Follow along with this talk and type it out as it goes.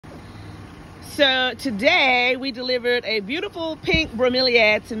So today we delivered a beautiful pink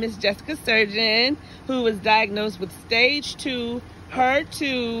bromeliad to Miss Jessica Surgeon, who was diagnosed with stage 2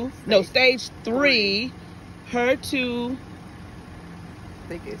 stage 3 HER2. I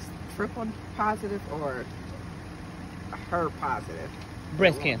think it's triple positive or HER positive.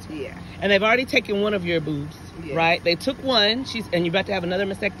 Breast cancer. Yeah. And they've already taken one of your boobs, yes. right? They took one. And you're about to have another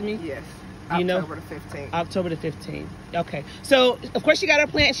mastectomy? Yes. October the 15th. October the 15th. Okay. So, of course, she got her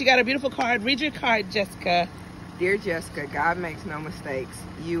plant. She got a beautiful card. Read your card, Jessica. Dear Jessica, God makes no mistakes.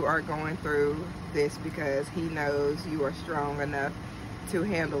 You are going through this because He knows you are strong enough to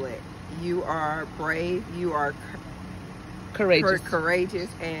handle it. You are brave. You are courageous,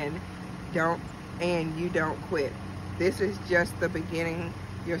 and you don't quit. This is just the beginning.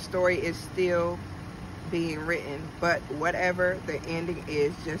 Your story is still being written, but whatever the ending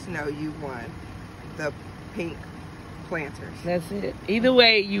is, just know you won. The pink planters. That's it. Either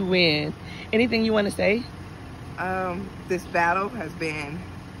way, you win. Anything you want to say? This battle has been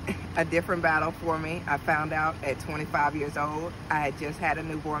a different battle for me. I found out at 25 years old. I had just had a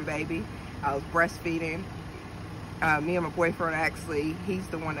newborn baby. I was breastfeeding. Me and my boyfriend, actually, he's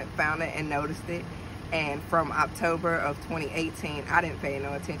the one that found it and noticed it. And from October of 2018, I didn't pay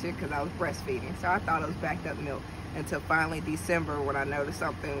no attention because I was breastfeeding. So I thought it was backed up milk until finally December, when I noticed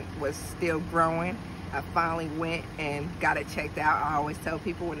something was still growing. I finally went and got it checked out. I always tell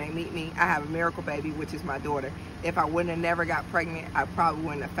people when they meet me, I have a miracle baby, which is my daughter. If I wouldn't have never got pregnant, I probably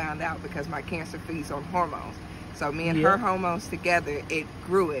wouldn't have found out, because my cancer feeds on hormones. So me and her hormones together, it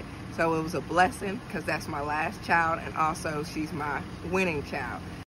grew it. So it was a blessing, because that's my last child, and also she's my winning child.